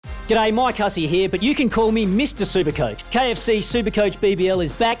G'day, Mike Hussey here, but you can call me Mr. Supercoach. KFC Supercoach BBL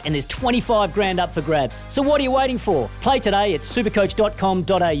is back and there's 25 grand up for grabs. So what are you waiting for? Play today at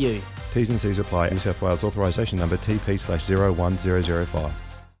supercoach.com.au. T's and C's apply. New South Wales authorisation number TP/01005.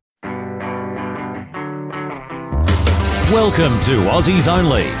 Welcome to Aussies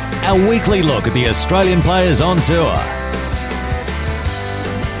Only, our weekly look at the Australian players on tour.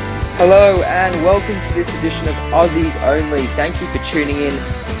 Hello and welcome to this edition of Aussies Only. Thank you for tuning in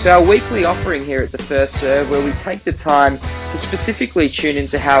to our weekly offering here at the First Serve, where we take the time to specifically tune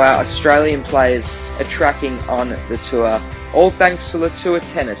into how our Australian players are tracking on the tour. All thanks to Latour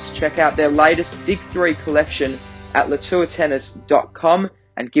Tennis. Check out their latest Dig 3 collection at latourtennis.com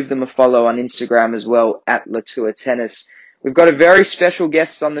and give them a follow on Instagram as well at Latour Tennis. We've got a very special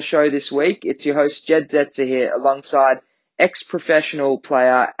guest on the show this week. It's your host Jed Zetzer here alongside ex-professional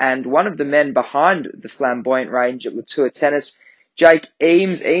player and one of the men behind the flamboyant range at Latour Tennis, Jake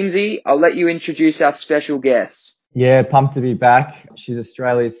Eames. Eamesy, I'll let you introduce our special guest. Yeah, pumped to be back. She's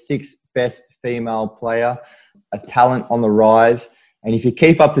Australia's sixth best female player, a talent on the rise. And if you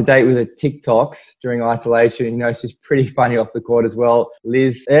keep up to date with her TikToks during isolation, you know she's pretty funny off the court as well.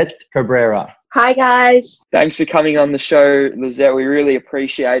 Lizette Cabrera. Hi, guys. Thanks for coming on the show, Lizette. We really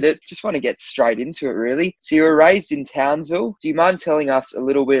appreciate it. Just want to get straight into it, really. So you were raised in Townsville. Do you mind telling us a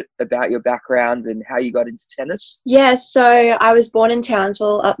little bit about your background and how you got into tennis? Yeah, so I was born in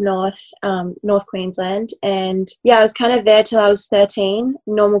Townsville up north, North Queensland. And yeah, I was kind of there till I was 13.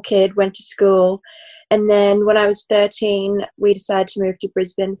 Normal kid, went to school. And then when I was 13, we decided to move to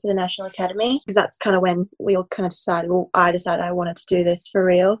Brisbane for the National Academy, because that's kind of when we all kind of decided, I decided I wanted to do this for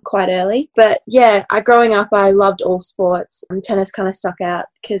real quite early. But yeah, growing up, I loved all sports. Tennis kind of stuck out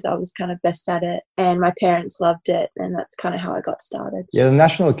because I was kind of best at it and my parents loved it. And that's kind of how I got started. Yeah, the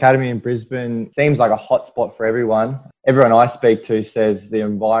National Academy in Brisbane seems like a hot spot for everyone. Everyone I speak to says the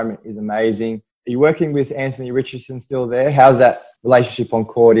environment is amazing. Are you working with Anthony Richardson still there? How's that relationship on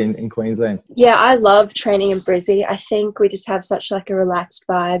court in Queensland? Yeah, I love training in Brizzy. I think we just have such like a relaxed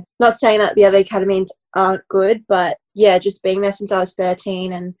vibe. Not saying that the other academies aren't good, but yeah, just being there since I was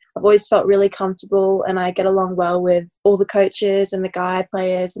 13, and I've always felt really comfortable and I get along well with all the coaches and the guy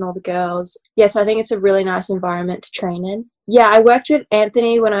players and all the girls. Yeah, so I think it's a really nice environment to train in. Yeah, I worked with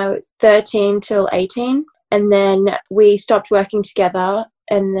Anthony when I was 13 till 18, and then we stopped working together.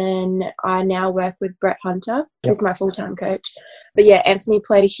 And then I now work with Brett Hunter, who's my full-time coach. But yeah, Anthony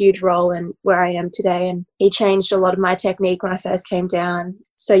played a huge role in where I am today, and he changed a lot of my technique when I first came down.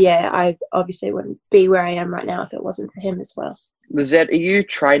 So yeah, I obviously wouldn't be where I am right now if it wasn't for him as well. Lizette, are you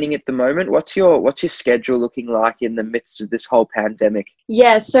training at the moment? What's your schedule looking like in the midst of this whole pandemic?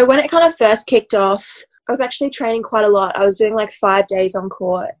 Yeah, so when it kind of first kicked off, I was actually training quite a lot. I was doing like 5 days on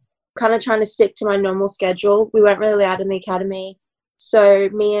court, kind of trying to stick to my normal schedule. We weren't really allowed in the academy. So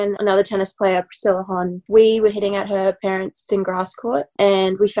me and another tennis player, Priscilla Hon, we were hitting at her parents' in grass court,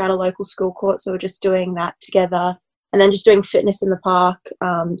 and we found a local school court, so we're just doing that together, and then just doing fitness in the park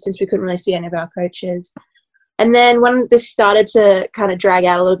since we couldn't really see any of our coaches. And then when this started to kind of drag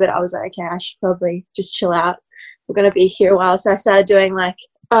out a little bit, I was like, okay, I should probably just chill out. We're going to be here a while. So I started doing like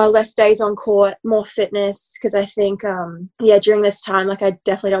less days on court, more fitness, because I think, during this time, like I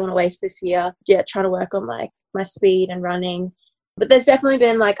definitely don't want to waste this year, trying to work on like my speed and running. But there's definitely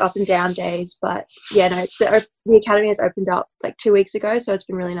been like up and down days. But yeah, no, the academy has opened up like 2 weeks ago. So it's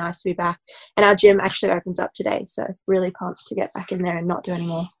been really nice to be back. And our gym actually opens up today. So really pumped to get back in there and not do any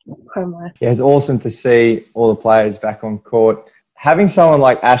more homework. Yeah, it's awesome to see all the players back on court. Having someone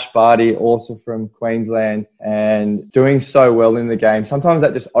like Ash Barty, also from Queensland, and doing so well in the game, sometimes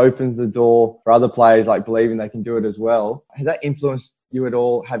that just opens the door for other players like believing they can do it as well. Has that influenced you at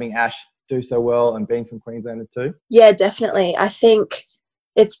all, having Ash do so well and being from Queensland too? Yeah, definitely. I think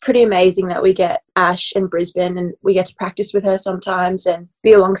it's pretty amazing that we get Ash in Brisbane and we get to practice with her sometimes and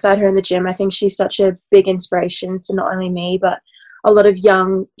be alongside her in the gym. I think she's such a big inspiration for not only me, but a lot of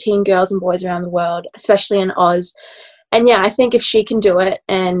young teen girls and boys around the world, especially in Oz. And yeah, I think if she can do it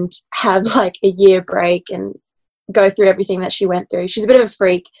and have like a year break and go through everything that she went through, she's a bit of a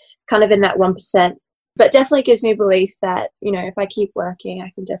freak, kind of in that 1%. But definitely gives me belief that, you know, if I keep working, I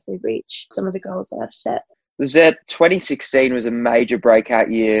can definitely reach some of the goals that I've set. Lizette, 2016 was a major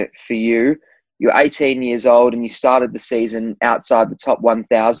breakout year for you. You're 18 years old and you started the season outside the top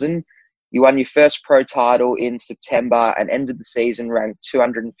 1,000. You won your first pro title in September and ended the season ranked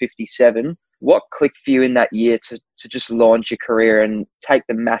 257. What clicked for you in that year to just launch your career and take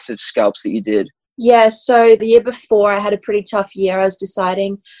the massive scalps that you did? Yeah, so the year before I had a pretty tough year. I was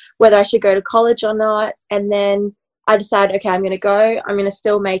deciding whether I should go to college or not. And then I decided, okay, I'm going to go. I'm going to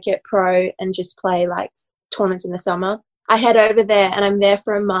still make it pro and just play like tournaments in the summer. I head over there and I'm there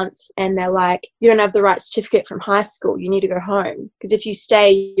for a month and they're like, you don't have the right certificate from high school. You need to go home because if you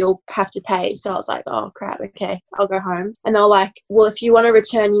stay, you'll have to pay. So I was like, oh, crap. Okay, I'll go home. And they're like, well, if you want to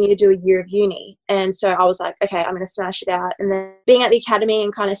return, you need to do a year of uni. And so I was like, okay, I'm going to smash it out. And then being at the academy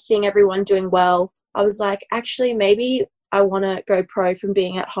and kind of seeing everyone doing well, I was like, actually, maybe I want to go pro from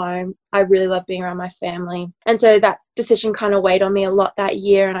being at home. I really love being around my family. And so that decision kind of weighed on me a lot that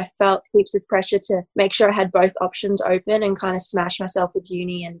year. And I felt heaps of pressure to make sure I had both options open and kind of smash myself with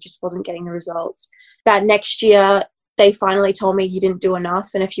uni and just wasn't getting the results. That next year, they finally told me you didn't do enough.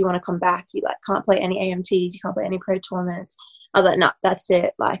 And if you want to come back, you like can't play any AMTs, you can't play any pro tournaments. I was like, no, that's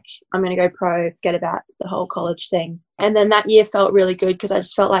it. Like, I'm going to go pro, forget about the whole college thing. And then that year felt really good because I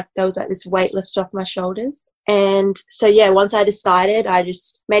just felt like there was like this weight lifted off my shoulders. And so, yeah, once I decided, I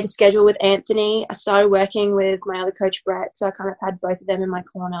just made a schedule with Anthony. I started working with my other coach, Brett. So I kind of had both of them in my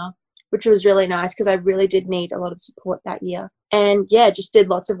corner, which was really nice because I really did need a lot of support that year. And yeah, just did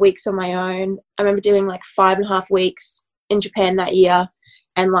lots of weeks on my own. I remember doing like 5.5 weeks in Japan that year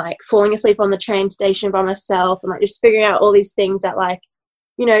and like falling asleep on the train station by myself and like just figuring out all these things that like,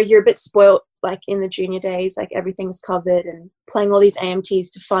 you know, you're a bit spoilt like in the junior days, like everything's covered and playing all these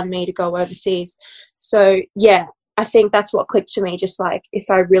AMTs to fund me to go overseas. So yeah, I think that's what clicked for me. Just like, if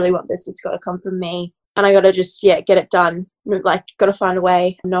I really want this, it's got to come from me and I got to just, yeah, get it done. Like, got to find a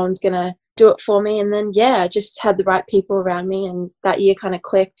way. No one's going to do it for me. And then, yeah, I just had the right people around me and that year kind of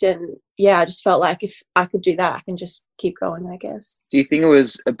clicked. And yeah, I just felt like if I could do that, I can just keep going, I guess. Do you think it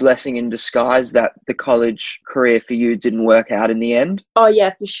was a blessing in disguise that the college career for you didn't work out in the end? Oh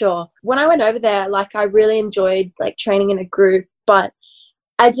yeah, for sure. When I went over there, like I really enjoyed like training in a group, but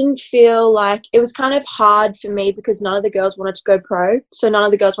I didn't feel like it was kind of hard for me because none of the girls wanted to go pro. So none of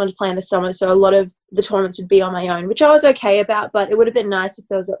the girls wanted to play in the summer. So a lot of the tournaments would be on my own, which I was okay about, but it would have been nice if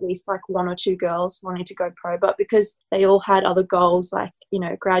there was at least like 1 or 2 girls wanting to go pro. But because they all had other goals, like, you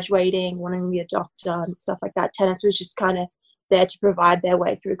know, graduating, wanting to be a doctor and stuff like that, tennis was just kind of there to provide their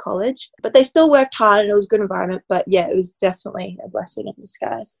way through college. But they still worked hard and it was a good environment. But yeah, it was definitely a blessing in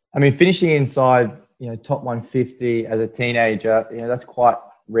disguise. I mean, finishing inside, you know, top 150 as a teenager, you know, that's quite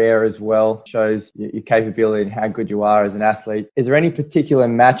rare as well. Shows your capability and how good you are as an athlete. Is there any particular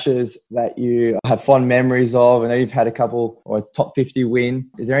matches that you have fond memories of? I know you've had a couple or a top 50 win.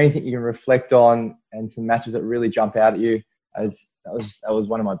 Is there anything you can reflect on and some matches that really jump out at you as that was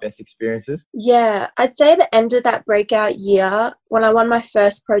one of my best experiences? Yeah, I'd say the end of that breakout year when I won my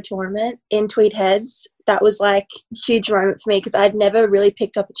first pro tournament in Tweed Heads, that was like a huge moment for me because I'd never really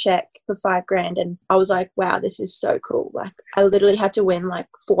picked up a check for $5,000 and I was like, wow, this is so cool. Like I literally had to win like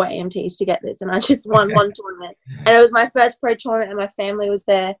 4 AMTs to get this and I just won one tournament. And it was my first pro tournament and my family was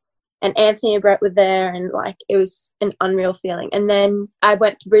there and Anthony and Brett were there and like it was an unreal feeling. And then I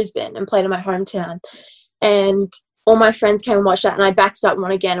went to Brisbane and played in my hometown and all my friends came and watched that and I backed it up and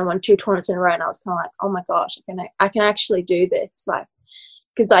won again and won 2 tournaments in a row and I was kind of like, oh my gosh, I can actually do this. Like,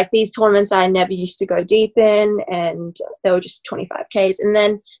 because like these tournaments I never used to go deep in and they were just 25Ks. And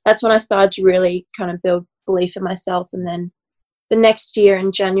then that's when I started to really kind of build belief in myself. And then the next year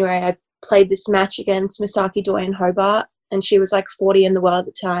in January, I played this match against Misaki Doi in Hobart and she was like 40 in the world at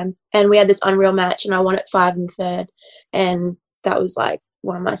the time. And we had this unreal match and I won it 5 and 3rd. And that was like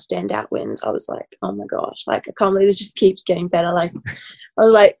one of my standout wins. I was like, oh my gosh, like I can't believe this just keeps getting better. Like I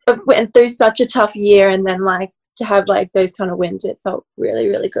was like, I went through such a tough year and then like to have like those kind of wins, it felt really,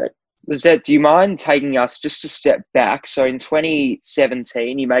 really good. Lizette, do you mind taking us just a step back? So in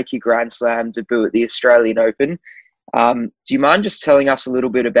 2017, you make your Grand Slam debut at the Australian Open. Do you mind just telling us a little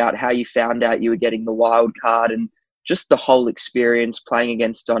bit about how you found out you were getting the wild card and just the whole experience playing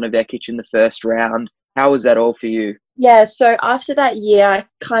against Donna Vekic in the first round? How was that all for you? Yeah, so after that year, I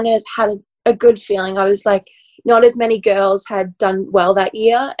kind of had a good feeling. I was like, not as many girls had done well that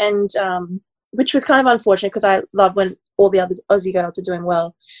year, and which was kind of unfortunate because I love when all the other Aussie girls are doing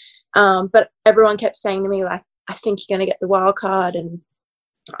well. But everyone kept saying to me, like, I think you're going to get the wild card, and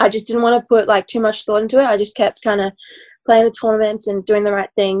I just didn't want to put like too much thought into it. I just kept kind of playing the tournaments and doing the right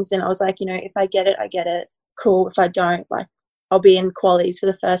things, and I was like, you know, if I get it, I get it. Cool. If I don't, like, I'll be in qualies for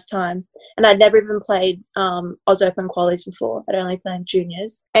the first time. And I'd never even played Oz Open qualies before. I'd only played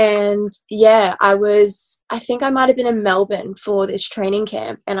juniors. And yeah, I think I might have been in Melbourne for this training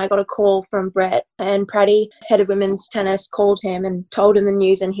camp and I got a call from Brett and Praddy, head of women's tennis, called him and told him the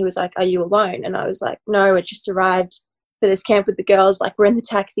news and he was like, are you alone? And I was like, no, I just arrived for this camp with the girls. Like, we're in the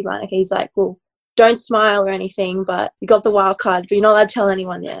taxi line. He's like, well, don't smile or anything, but you got the wild card, but you're not allowed to tell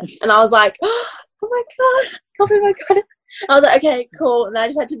anyone yet. And I was like, oh my God, I can't believe I got it. I was like, okay, cool. And I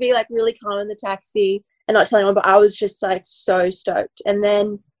just had to be like really calm in the taxi and not tell anyone, but I was just like so stoked. And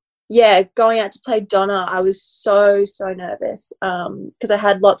then, yeah, going out to play Donna, I was so nervous because I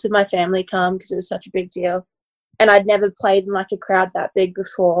had lots of my family come because it was such a big deal. And I'd never played in like a crowd that big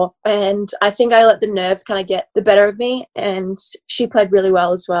before. And I think I let the nerves kind of get the better of me. And she played really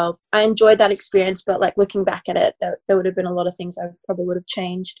well as well. I enjoyed that experience, but like looking back at it, there would have been a lot of things I probably would have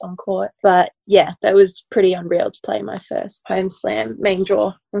changed on court. But yeah, that was pretty unreal to play my first home slam main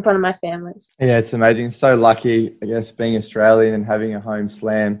draw in front of my families. Yeah, it's amazing. So lucky, I guess, being Australian and having a home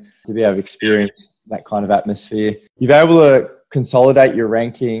slam to be able to experience that kind of atmosphere. You've been able to consolidate your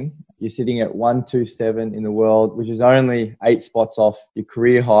ranking. You're sitting at 127 in the world, which is only 8 spots off your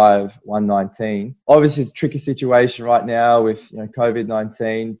career high of 119. Obviously, it's a tricky situation right now with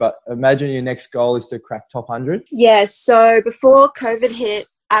COVID-19, but imagine your next goal is to crack top 100. Yeah, so before COVID hit,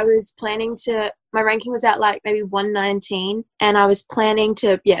 I was planning to, my ranking was at like maybe 119, and I was planning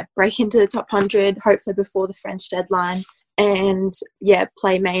to, break into the top 100, hopefully before the French deadline. And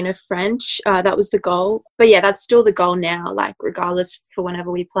play main of French. That was the goal. But that's still the goal now, like regardless for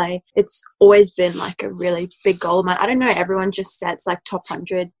whenever we play. It's always been like a really big goal of mine. I don't know, everyone just sets like top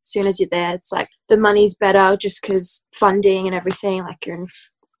 100. As soon as you're there, it's like the money's better just because funding and everything, like you're in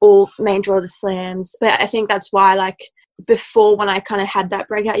all main draw of the slams. But I think that's why like before when I kind of had that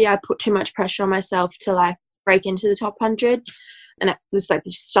breakout year, I put too much pressure on myself to like break into the top 100. And it was like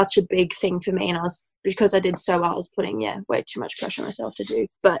such a big thing for me. And because I did so well, I was putting, way too much pressure on myself to do.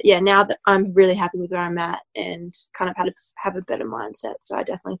 But now that I'm really happy with where I'm at and kind of have a better mindset. So I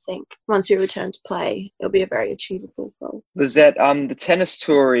definitely think once we return to play, it'll be a very achievable goal. Lizette, the tennis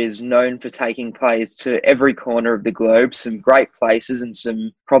tour is known for taking players to every corner of the globe, some great places and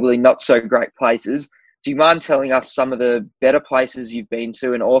some probably not so great places. Do you mind telling us some of the better places you've been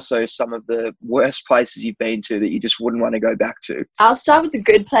to and also some of the worst places you've been to that you just wouldn't want to go back to? I'll start with the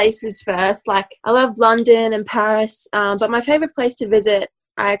good places first. Like, I love London and Paris, but my favourite place to visit,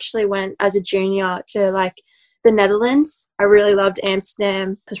 I actually went as a junior to like the Netherlands. I really loved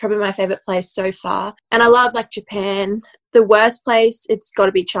Amsterdam. It was probably my favourite place so far. And I love like Japan. The worst place, it's got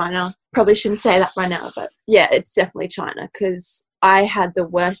to be China. Probably shouldn't say that right now, but it's definitely China because I had the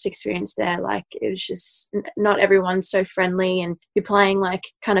worst experience there. Like, it was just not everyone's so friendly, and you're playing like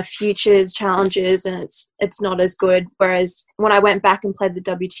kind of futures challenges, and it's not as good. Whereas when I went back and played the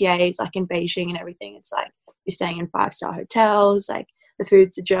WTAs, like in Beijing and everything, it's like you're staying in 5-star hotels, like the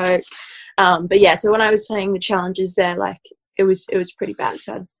food's a joke. So when I was playing the challenges there, like it was pretty bad.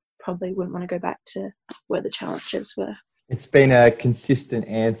 So I probably wouldn't want to go back to where the challenges were. It's been a consistent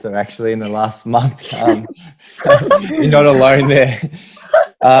answer, actually, in the last month. You're not alone there.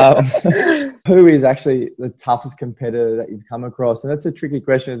 Who is actually the toughest competitor that you've come across? And that's a tricky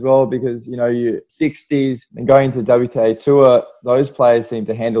question as well because, you're 60s and going to the WTA Tour, those players seem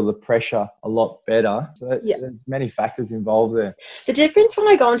to handle the pressure a lot better. So there's many factors involved there. The difference when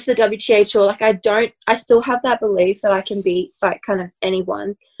I go into the WTA Tour, like I still have that belief that I can beat like kind of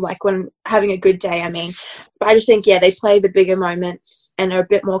anyone, like when having a good day, I mean. But I just think, they play the bigger moments and are a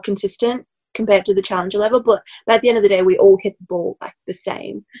bit more consistent compared to the challenger level. But at the end of the day, we all hit the ball like the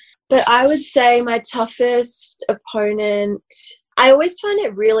same. But I would say my toughest opponent, I always find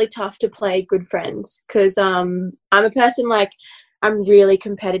it really tough to play good friends because I'm a person like I'm really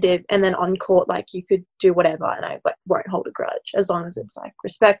competitive, and then on court, like you could do whatever and I won't hold a grudge as long as it's like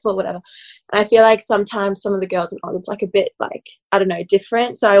respectful or whatever. And I feel like sometimes some of the girls in it's like a bit like, I don't know,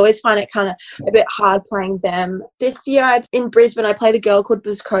 different. So I always find it kind of a bit hard playing them. This year in Brisbane, I played a girl called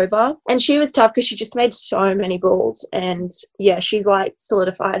Buskova, and she was tough because she just made so many balls. And she like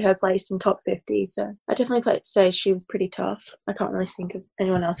solidified her place in top 50. So I definitely say she was pretty tough. I can't really think of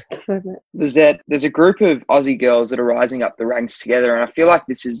anyone else at the moment. There's a group of Aussie girls that are rising up the ranks together, and I feel like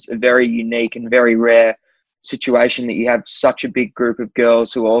this is a very unique and very rare situation that you have such a big group of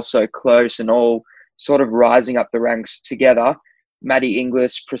girls who are all so close and all sort of rising up the ranks together. Maddie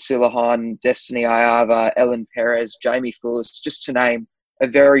Inglis, Priscilla Hahn, Destiny Ayava, Ellen Perez, Jamie Fullis, just to name a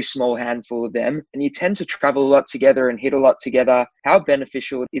very small handful of them. And you tend to travel a lot together and hit a lot together. How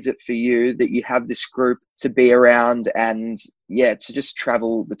beneficial is it for you that you have this group to be around and to just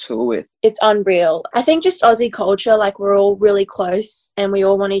travel the tour with? It's unreal. I think just Aussie culture, like we're all really close and we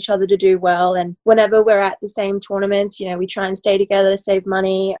all want each other to do well. And whenever we're at the same tournaments, we try and stay together, save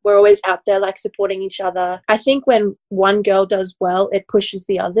money. We're always out there like supporting each other. I think when one girl does well, it pushes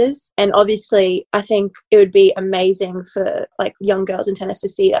the others. And obviously, I think it would be amazing for like young girls in tennis to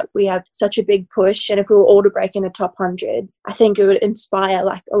see that we have such a big push. And if we were all to break in the top 100, I think it would inspire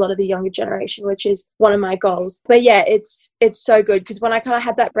like a lot of the younger generation, which is one of my goals. But it's so good because when I kind of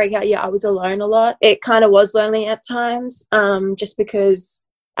had that breakout year, I was alone a lot. It kind of was lonely at times, just because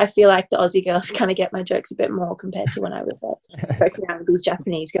I feel like the Aussie girls kind of get my jokes a bit more compared to when I was like working around with these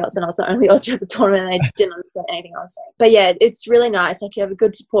Japanese girls and I was the only Aussie at the tournament and they didn't understand anything I was saying. But yeah, it's really nice. Like you have a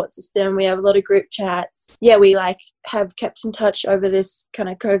good support system. We have a lot of group chats. Yeah, we like have kept in touch over this kind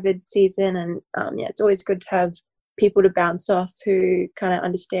of COVID season and yeah, it's always good to have people to bounce off who kind of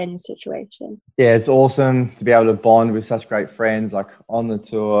understand your situation. Yeah, it's awesome to be able to bond with such great friends, like on the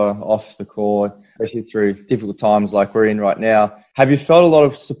tour, off the court, especially through difficult times like we're in right now. Have you felt a lot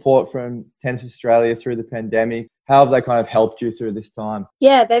of support from Tennis Australia through the pandemic? How have they kind of helped you through this time?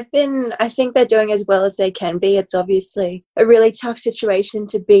 Yeah, I think they're doing as well as they can be. It's obviously a really tough situation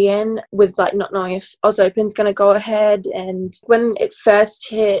to be in with like not knowing if Oz Open's going to go ahead. And when it first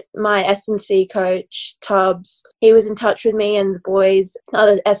hit, my S&C coach, Tubbs, he was in touch with me and the boys,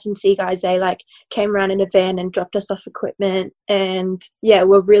 other S&C guys, they like came around in a van and dropped us off equipment. And yeah,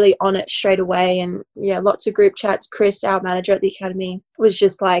 we're really on it straight away. And yeah, lots of group chats. Chris, our manager at the academy, was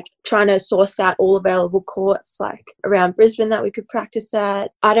just like trying to source out all available courts like around Brisbane that we could practice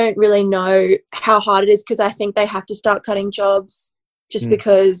at. I don't really know how hard it is because I think they have to start cutting jobs just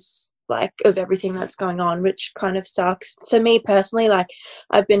because like of everything that's going on, which kind of sucks. For me personally, like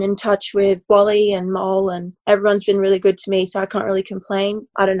I've been in touch with Wally and Mole and everyone's been really good to me, so I can't really complain.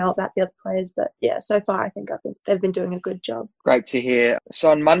 I don't know about the other players, but yeah, so far I think they've been doing a good job. Great to hear. So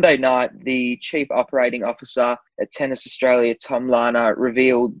on Monday night, the Chief Operating Officer at Tennis Australia, Tom Lana,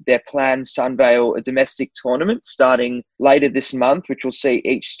 revealed their plans to unveil a domestic tournament starting later this month, which will see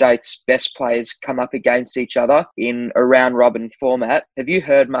each state's best players come up against each other in a round-robin format. Have you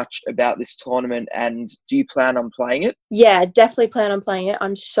heard much about this tournament and do you plan on playing it? Yeah, definitely plan on playing it.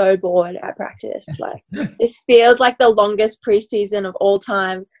 I'm so bored at practice. Like this feels like the longest preseason of all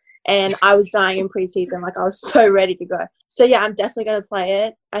time. And I was dying in preseason. Like I was so ready to go. So yeah, I'm definitely going to play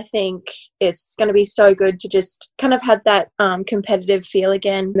it. I think it's going to be so good to just kind of have that competitive feel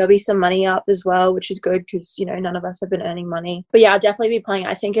again. There'll be some money up as well, which is good because, you know, none of us have been earning money. But yeah, I'll definitely be playing.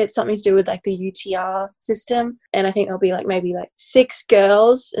 I think it's something to do with like the UTR system. And I think there'll be like maybe like 6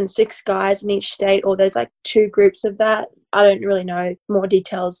 girls and 6 guys in each state, or there's like 2 groups of that. I don't really know. More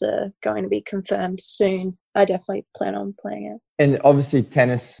details are going to be confirmed soon. I definitely plan on playing it. And obviously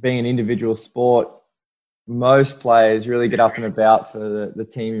tennis being an individual sport, most players really get up and about for the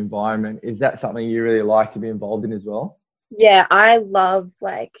team environment. Is that something you really like to be involved in as well? Yeah, I love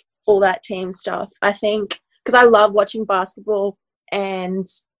like all that team stuff. I think because I love watching basketball and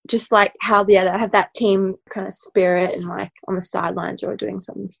just like how they have that team kind of spirit and like on the sidelines or doing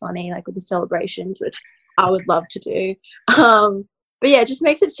something funny like with the celebrations, which I would love to do. But yeah, it just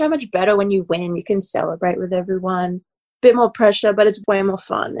makes it so much better when you win. You can celebrate with everyone. Bit more pressure, but it's way more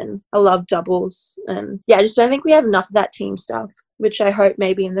fun. And I love doubles. And yeah, I just don't think we have enough of that team stuff, which I hope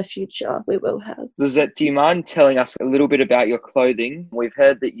maybe in the future we will have. Lizette, do you mind telling us a little bit about your clothing? We've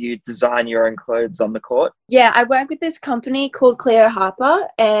heard that you design your own clothes on the court. Yeah, I work with this company called Cleo Harper,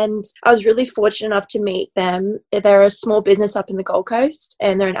 and I was really fortunate enough to meet them. They're a small business up in the Gold Coast,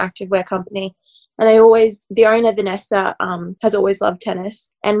 and they're an activewear company. And the owner, Vanessa, has always loved tennis.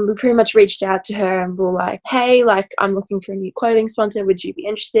 And we pretty much reached out to her and we were like, hey, like, I'm looking for a new clothing sponsor. Would you be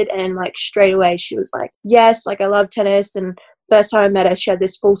interested? And like straight away, she was like, yes, like I love tennis. And first time I met her, she had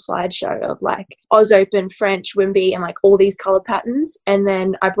this full slideshow of like Oz Open, French, Wimby, and like all these color patterns. And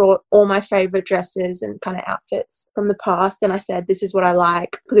then I brought all my favorite dresses and kind of outfits from the past. And I said, this is what I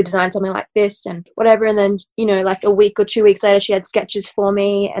like. We could design something like this and whatever. And then, you know, like a week or 2 weeks later, she had sketches for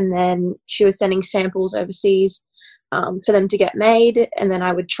me. And then she was sending samples overseas for them to get made. And then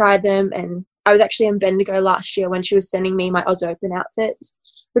I would try them. And I was actually in Bendigo last year when she was sending me my Oz Open outfits,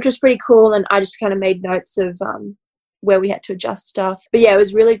 which was pretty cool. And I just kind of made notes of where we had to adjust stuff. But yeah, it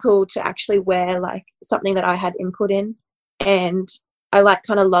was really cool to actually wear like something that I had input in. And I like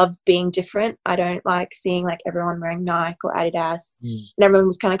kind of love being different. I don't like seeing like everyone wearing Nike or Adidas. And everyone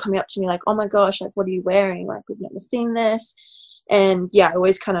was kind of coming up to me like, oh my gosh, like what are you wearing? Like we've never seen this. And yeah, I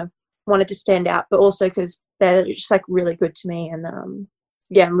always kind of wanted to stand out, but also because they're just like really good to me. And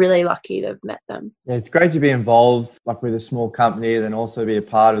yeah, I'm really lucky to have met them. Yeah, it's great to be involved like with a small company and then also be a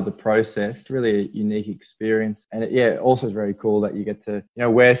part of the process. It's really a unique experience. And it also is very cool that you get to, you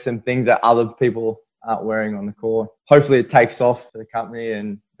know, wear some things that other people aren't wearing on the court. Hopefully it takes off for the company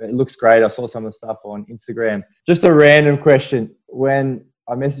and it looks great. I saw some of the stuff on Instagram. Just a random question. When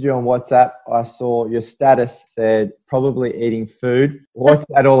I messaged you on WhatsApp, I saw your status said probably eating food. What's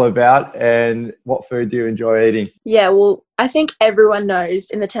that all about and what food do you enjoy eating? Yeah, well, I think everyone knows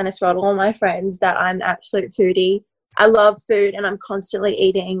in the tennis world, all my friends, that I'm an absolute foodie. I love food and I'm constantly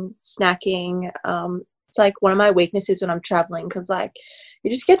eating, snacking. It's like one of my weaknesses when I'm traveling because like you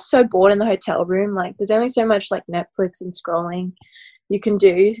just get so bored in the hotel room. Like there's only so much like Netflix and scrolling. you can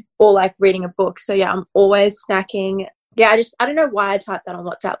do, or like reading a book. So yeah, I'm always snacking. Yeah, I don't know why I typed that on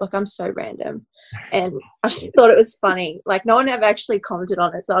WhatsApp. Like, I'm so random. And I just thought it was funny. Like, no one ever actually commented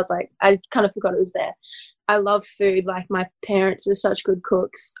on it. So I was like, I kind of forgot it was there. I love food. Like, my parents are such good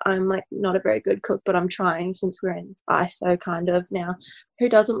cooks. I'm like not a very good cook, but I'm trying since we're in ISO kind of now. Who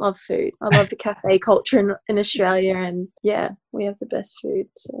doesn't love food? I love the cafe culture in Australia, and yeah, we have the best food.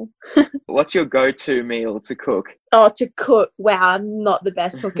 So What's your go-to meal to cook? Oh, to cook. Wow, I'm not the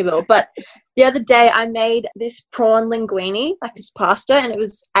best cook at all. But the other day I made this prawn linguine, like this pasta, and it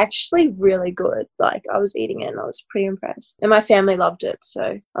was actually really good. Like, I was eating it and I was pretty impressed. And my family loved it, so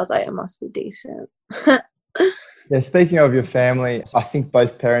I was like, it must be decent. Yeah, speaking of your family, I think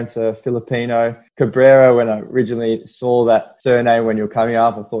both parents are Filipino. Cabrera, when I originally saw that surname when you were coming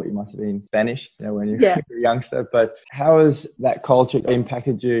up, I thought you must have been Spanish, when you were a youngster. But how has that culture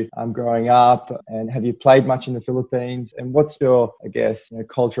impacted you growing up? And have you played much in the Philippines? And what's your, I guess,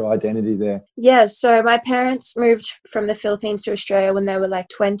 cultural identity there? Yeah, so my parents moved from the Philippines to Australia when they were like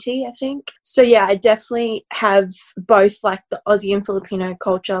 20, I think. So yeah, I definitely have both like the Aussie and Filipino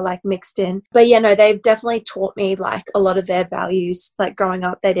culture like mixed in. But yeah, no, they've definitely taught me like a lot of their values. Like, growing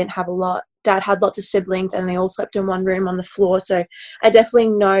up, they didn't have a lot. Dad had lots of siblings and they all slept in one room on the floor. So I definitely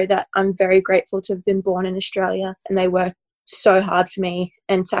know that I'm very grateful to have been born in Australia, and they worked so hard for me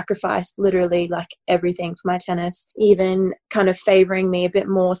and sacrificed literally like everything for my tennis, even kind of favoring me a bit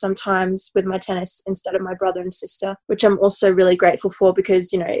more sometimes with my tennis instead of my brother and sister, which I'm also really grateful for,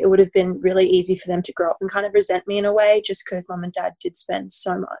 because it would have been really easy for them to grow up and kind of resent me in a way, just because mum and dad did spend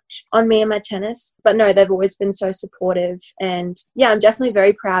so much on me and my tennis. But no, they've always been so supportive. And yeah, I'm definitely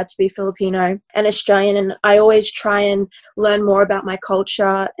very proud to be Filipino and Australian, and I always try and learn more about my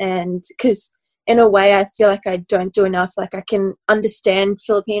culture, and because in a way, I feel like I don't do enough. Like, I can understand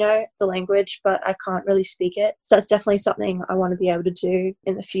Filipino, the language, but I can't really speak it. So that's definitely something I want to be able to do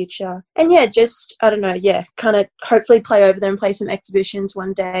in the future. And yeah, just, I don't know, kind of hopefully play over there and play some exhibitions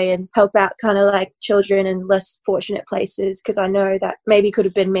one day and help out kind of like children in less fortunate places, because I know that maybe could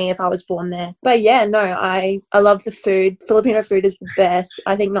have been me if I was born there. But yeah, no, I love the food. Filipino food is the best.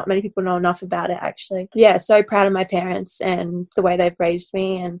 I think not many people know enough about it, actually. Yeah, so proud of my parents and the way they've raised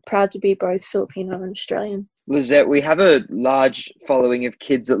me, and proud to be both Filipino and Australian. Lizette, we have a large following of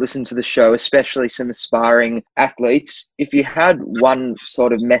kids that listen to the show, especially some aspiring athletes. If you had one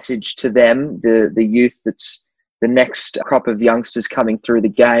sort of message to them, the youth that's the next crop of youngsters coming through the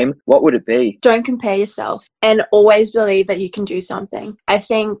game, what would it be? Don't compare yourself, and always believe that you can do something. I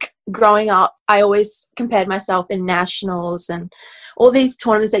think growing up, I always compared myself in nationals and all these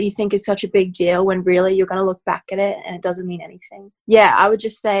tournaments that you think is such a big deal, when really you're going to look back at it and it doesn't mean anything. Yeah, I would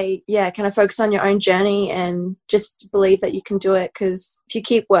just say, kind of focus on your own journey and just believe that you can do it, because if you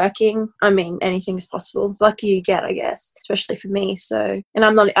keep working, I mean, anything's possible. The luckier you get, I guess, especially for me. So, and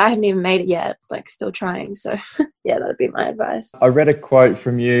I haven't even made it yet, like still trying. So yeah, that'd be my advice. I read a quote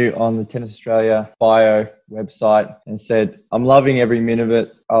from you on the Tennis Australia bio website and said, "I'm loving every minute of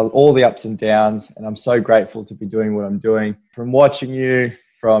it, all the ups and downs, and I'm so grateful to be doing what I'm doing." From watching you,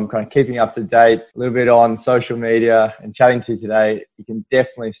 from kind of keeping up to date a little bit on social media and chatting to you today, you can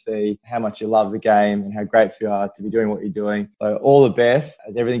definitely see how much you love the game and how grateful you are to be doing what you're doing. So all the best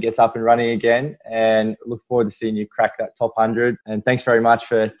as everything gets up and running again, and look forward to seeing you crack that top 100. And thanks very much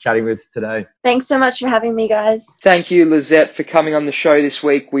for chatting with us today. Thanks so much for having me, guys. Thank you, Lizette, for coming on the show this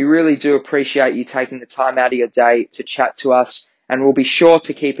week. We really do appreciate you taking the time out of your day to chat to us, and we'll be sure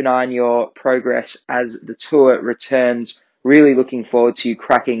to keep an eye on your progress as the tour returns. Really looking forward to you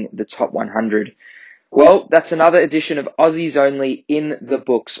cracking the top 100. Well, that's another edition of Aussies Only in the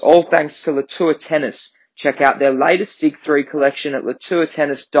books. All thanks to Latour Tennis. Check out their latest Dig 3 collection at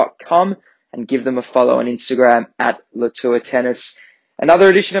latourtennis.com and give them a follow on Instagram at Latour Tennis. Another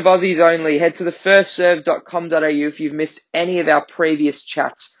edition of Aussies Only. Head to thefirstserve.com.au if you've missed any of our previous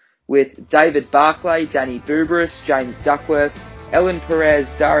chats with David Barclay, Danny Buberis, James Duckworth, Ellen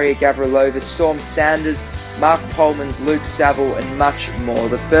Perez, Daria Gavrilova, Storm Sanders, Mark Polmans, Luke Saville, and much more.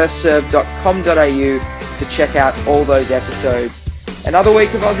 Thefirstserve.com.au to check out all those episodes. Another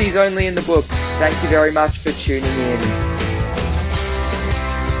week of Aussies Only in the books. Thank you very much for tuning in.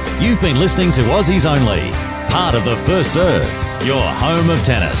 You've been listening to Aussies Only, part of The First Serve, your home of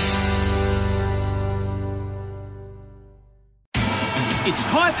tennis. It's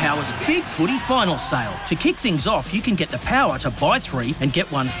Tyre Power's Big Footy Final Sale. To kick things off, you can get the power to buy 3 and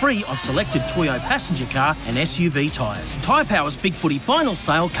get 1 free on selected Toyo passenger car and SUV tyres. Tyre Power's Big Footy Final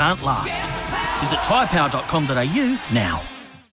Sale can't last. Visit tyrepower.com.au now.